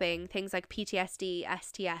developing things like PTSD,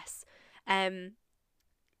 STS.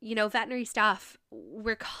 You know, veterinary staff,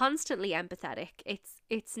 we're constantly empathetic.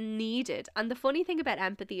 It's needed. And the funny thing about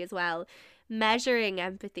empathy as well, measuring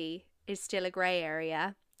empathy is still a grey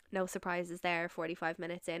area. No surprises there, 45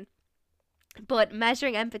 minutes in. But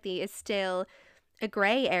measuring empathy is still a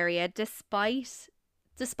grey area, despite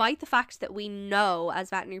the fact that we know as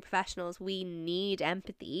veterinary professionals we need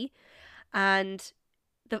empathy. And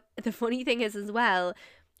the funny thing is as well,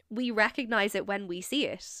 we recognize it when we see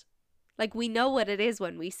it. Like, we know what it is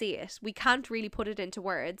when we see it. We can't really put it into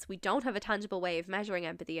words. We don't have a tangible way of measuring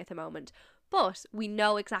empathy at the moment, but we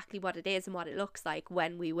know exactly what it is and what it looks like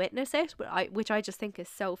when we witness it, which I just think is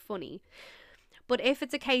so funny. But if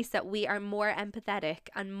it's a case that we are more empathetic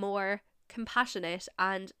and more compassionate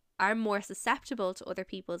and are more susceptible to other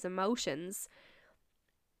people's emotions,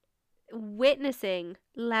 witnessing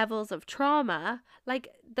levels of trauma, like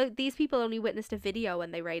these people only witnessed a video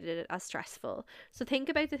and they rated it as stressful. So think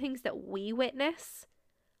about the things that we witness,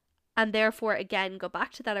 and therefore again go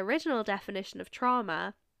back to that original definition of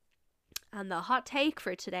trauma. And the hot take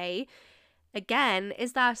for today again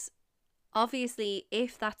is that obviously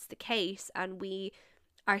if that's the case and we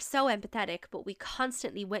are so empathetic but we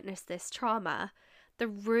constantly witness this trauma, the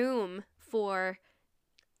room for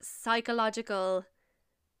psychological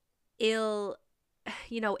ill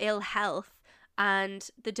health and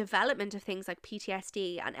the development of things like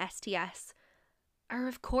PTSD and STS are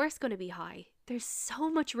of course going to be high. There's so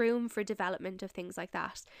much room for development of things like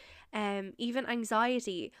that. Even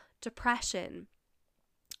anxiety, depression,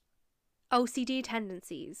 OCD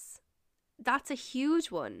tendencies, that's a huge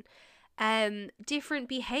one. Different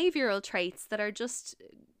behavioral traits that are just,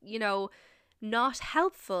 not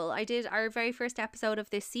helpful. Our very first episode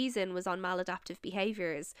of this season was on maladaptive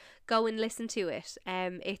behaviors. Go and listen to it.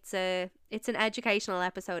 It's an educational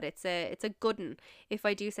episode. It's a good one, if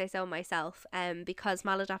I do say so myself. Because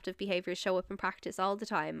maladaptive behaviors show up in practice all the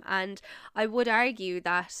time, and I would argue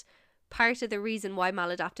that part of the reason why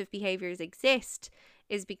maladaptive behaviors exist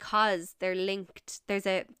is because they're linked.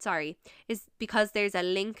 Because there's a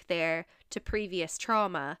link there to previous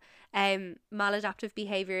trauma. Maladaptive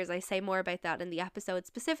behaviors, I say more about that in the episode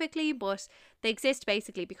specifically, but they exist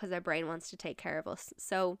basically because our brain wants to take care of us.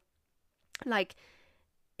 So, like,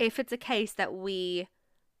 if it's a case that we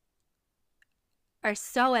are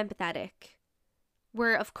so empathetic,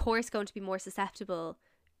 we're of course going to be more susceptible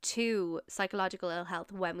to psychological ill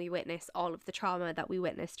health when we witness all of the trauma that we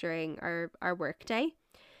witness during our work day.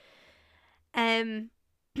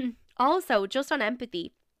 Also, just on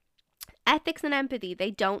empathy, ethics and empathy, they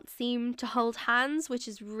don't seem to hold hands, which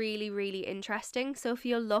is really, really interesting. So if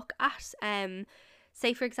you look at,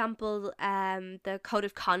 say for example, the code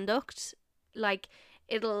of conduct, like,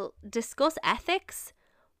 it'll discuss ethics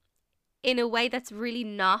in a way that's really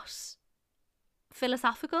not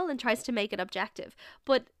philosophical and tries to make it objective.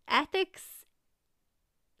 But ethics,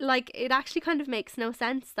 like, it actually kind of makes no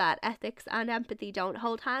sense that ethics and empathy don't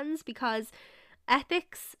hold hands, because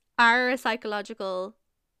ethics are a psychological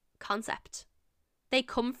concept. They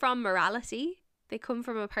come from morality. They come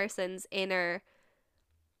from a person's inner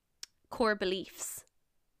core beliefs.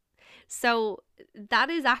 So that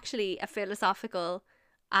is actually a philosophical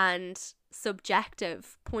and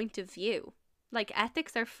subjective point of view. Like,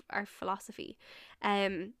 ethics are philosophy.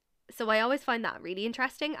 So I always find that really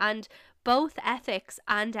interesting. And both ethics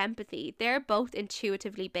and empathy, they're both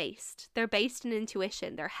intuitively based. They're based in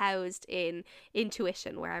intuition. They're housed in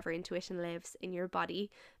intuition, wherever intuition lives in your body,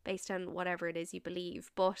 based on whatever it is you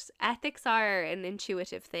believe. But ethics are an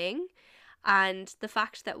intuitive thing. And the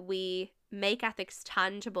fact that we make ethics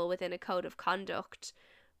tangible within a code of conduct,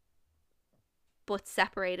 but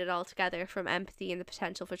separate it altogether from empathy and the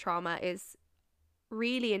potential for trauma, is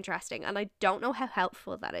really interesting. And I don't know how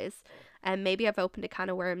helpful that is. And maybe I've opened a can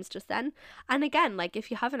of worms just then. And again, like,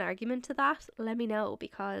 if you have an argument to that, let me know,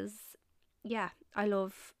 because yeah, I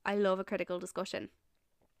love a critical discussion.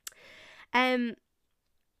 Being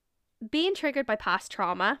triggered by past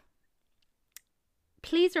trauma,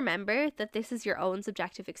 please remember that this is your own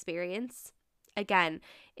subjective experience. Again,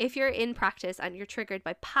 if you're in practice and you're triggered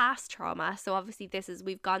by past trauma, so obviously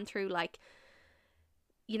we've gone through like,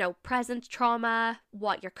 you know, present trauma,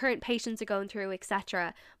 what your current patients are going through,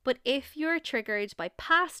 etc. But if you're triggered by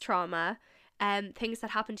past trauma, things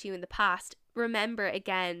that happened to you in the past, remember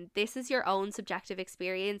again, this is your own subjective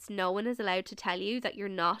experience. No one is allowed to tell you that you're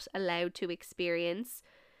not allowed to experience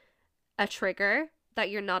a trigger, that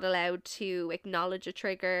you're not allowed to acknowledge a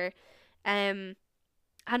trigger. And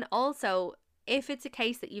also, if it's a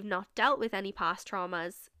case that you've not dealt with any past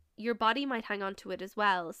traumas, your body might hang on to it as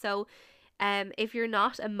well. So if you're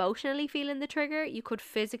not emotionally feeling the trigger, you could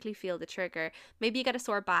physically feel the trigger. Maybe you get a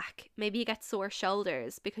sore back. Maybe you get sore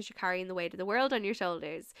shoulders because you're carrying the weight of the world on your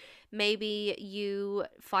shoulders. Maybe you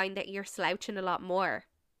find that you're slouching a lot more.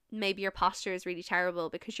 Maybe your posture is really terrible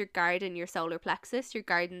because you're guarding your solar plexus. You're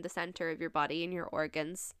guarding the center of your body and your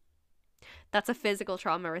organs. That's a physical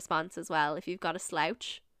trauma response as well. If you've got a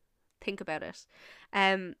slouch, think about it.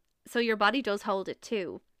 So your body does hold it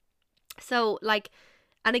too. So like,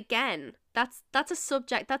 and again, that's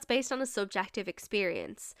based on a subjective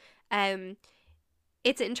experience.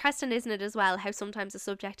 It's interesting, isn't it, as well, how sometimes a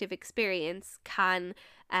subjective experience can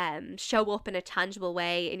show up in a tangible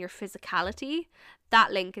way in your physicality.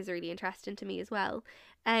 That link is really interesting to me as well.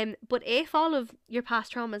 But if all of your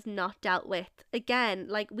past trauma is not dealt with, again,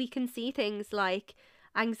 like we can see things like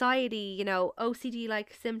anxiety, you know,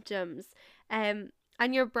 OCD-like symptoms, and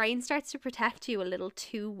your brain starts to protect you a little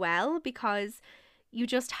too well because you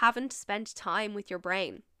just haven't spent time with your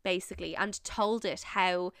brain, basically, and told it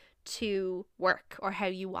how to work or how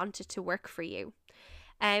you want it to work for you.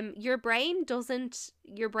 Your brain is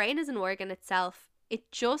an organ itself. It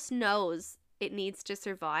just knows it needs to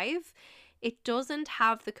survive. It doesn't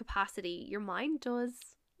have the capacity. Your mind does.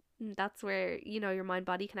 That's where, you know, your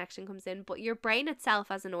mind-body connection comes in. But your brain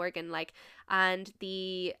itself as an organ, like, and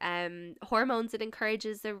the hormones it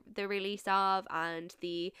encourages the release of, and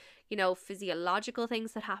the, you know, physiological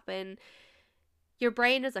things that happen. Your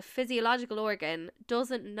brain as a physiological organ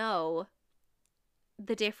doesn't know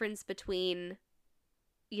the difference between,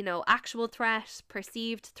 you know, actual threat,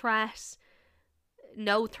 perceived threat,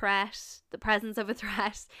 no threat, the presence of a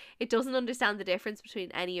threat. It doesn't understand the difference between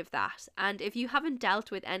any of that. And if you haven't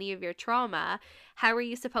dealt with any of your trauma, how are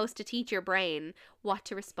you supposed to teach your brain what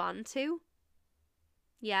to respond to?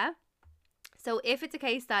 Yeah. So if it's a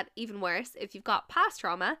case that, even worse, if you've got past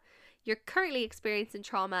trauma, you're currently experiencing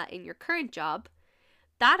trauma in your current job,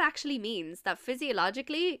 that actually means that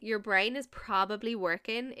physiologically your brain is probably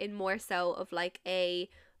working in more so of like a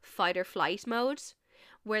fight or flight mode,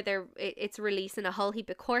 where it's releasing a whole heap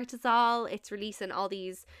of cortisol, it's releasing all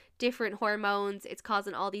these different hormones, it's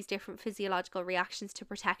causing all these different physiological reactions to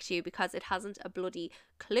protect you because it hasn't a bloody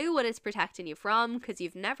clue what it's protecting you from, because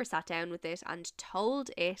you've never sat down with it and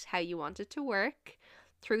told it how you want it to work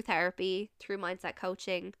through therapy, through mindset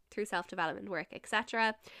coaching, through self-development work,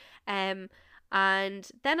 etc. And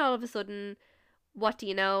then all of a sudden, what do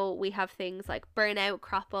you know? We have things like burnout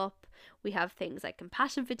crop up. We have things like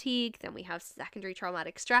compassion fatigue. Then we have secondary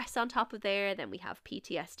traumatic stress on top of there. Then we have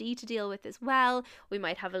PTSD to deal with as well. We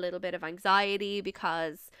might have a little bit of anxiety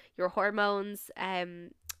because your hormones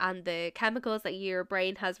and the chemicals that your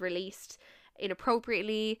brain has released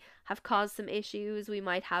inappropriately have caused some issues. We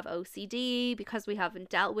might have OCD because we haven't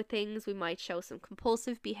dealt with things. We might show some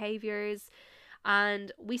compulsive behaviors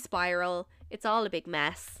and we spiral. It's all a big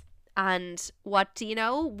mess. And what do you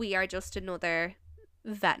know? We are just another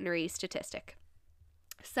veterinary statistic.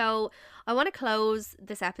 So I want to close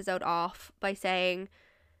this episode off by saying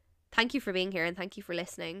thank you for being here and thank you for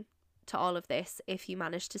listening to all of this if you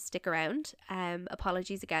managed to stick around.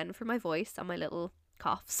 Apologies again for my voice and my little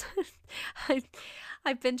coughs.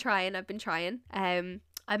 I've been trying. I'm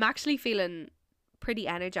actually feeling pretty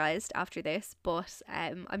energized after this, but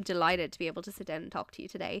I'm delighted to be able to sit down and talk to you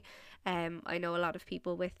today. I know a lot of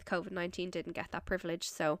people with COVID-19 didn't get that privilege,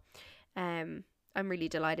 so I'm really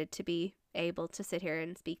delighted to be able to sit here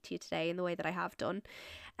and speak to you today in the way that I have done.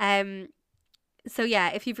 So yeah,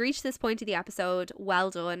 if you've reached this point of the episode, well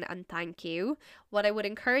done and thank you. What I would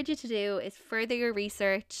encourage you to do is further your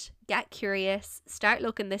research, get curious, start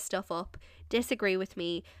looking this stuff up, disagree with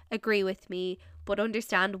me, agree with me, but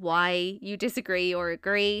understand why you disagree or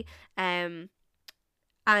agree, and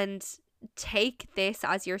take this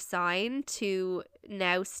as your sign to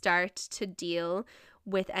now start to deal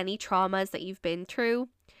with any traumas that you've been through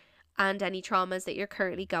and any traumas that you're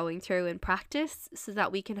currently going through in practice, so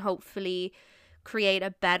that we can hopefully create a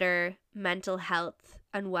better mental health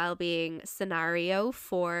and well-being scenario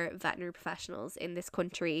for veterinary professionals in this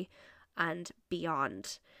country and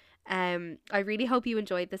beyond. I really hope you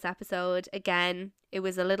enjoyed this episode. Again, it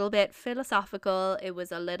was a little bit philosophical, it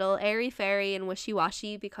was a little airy-fairy and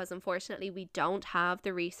wishy-washy, because unfortunately we don't have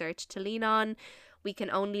the research to lean on. We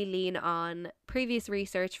can only lean on previous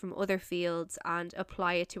research from other fields and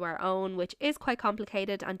apply it to our own, which is quite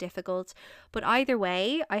complicated and difficult. But either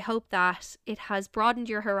way, I hope that it has broadened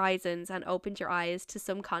your horizons and opened your eyes to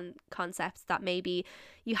some concepts that maybe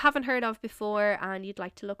you haven't heard of before and you'd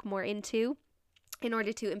like to look more into, in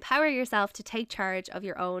order to empower yourself to take charge of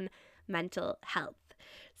your own mental health.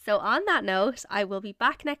 So on that note, I will be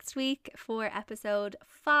back next week for episode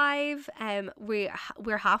 5.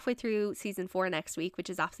 We're halfway through season 4 next week, which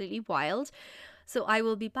is absolutely wild. So I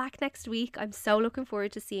will be back next week. I'm so looking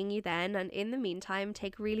forward to seeing you then. And in the meantime,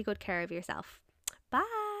 take really good care of yourself. Bye.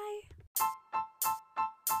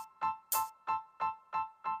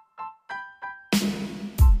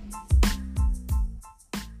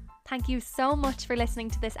 Thank you so much for listening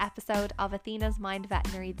to this episode of Athena's Mind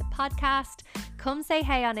Veterinary, the podcast. Come say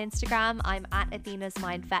hey on Instagram. I'm at Athena's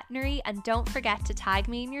Mind Veterinary, and don't forget to tag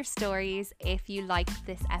me in your stories if you liked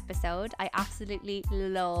this episode. I absolutely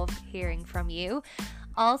love hearing from you.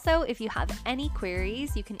 Also, if you have any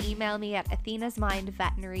queries, you can email me at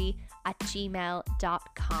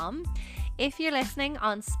athenasmindveterinary@gmail.com. If you're listening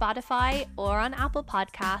on Spotify or on Apple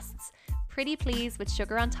Podcasts, pretty please, with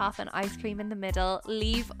sugar on top and ice cream in the middle,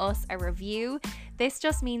 leave us a review. This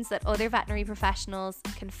just means that other veterinary professionals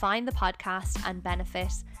can find the podcast and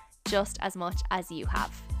benefit just as much as you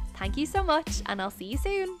have. Thank you so much, and I'll see you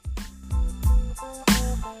soon.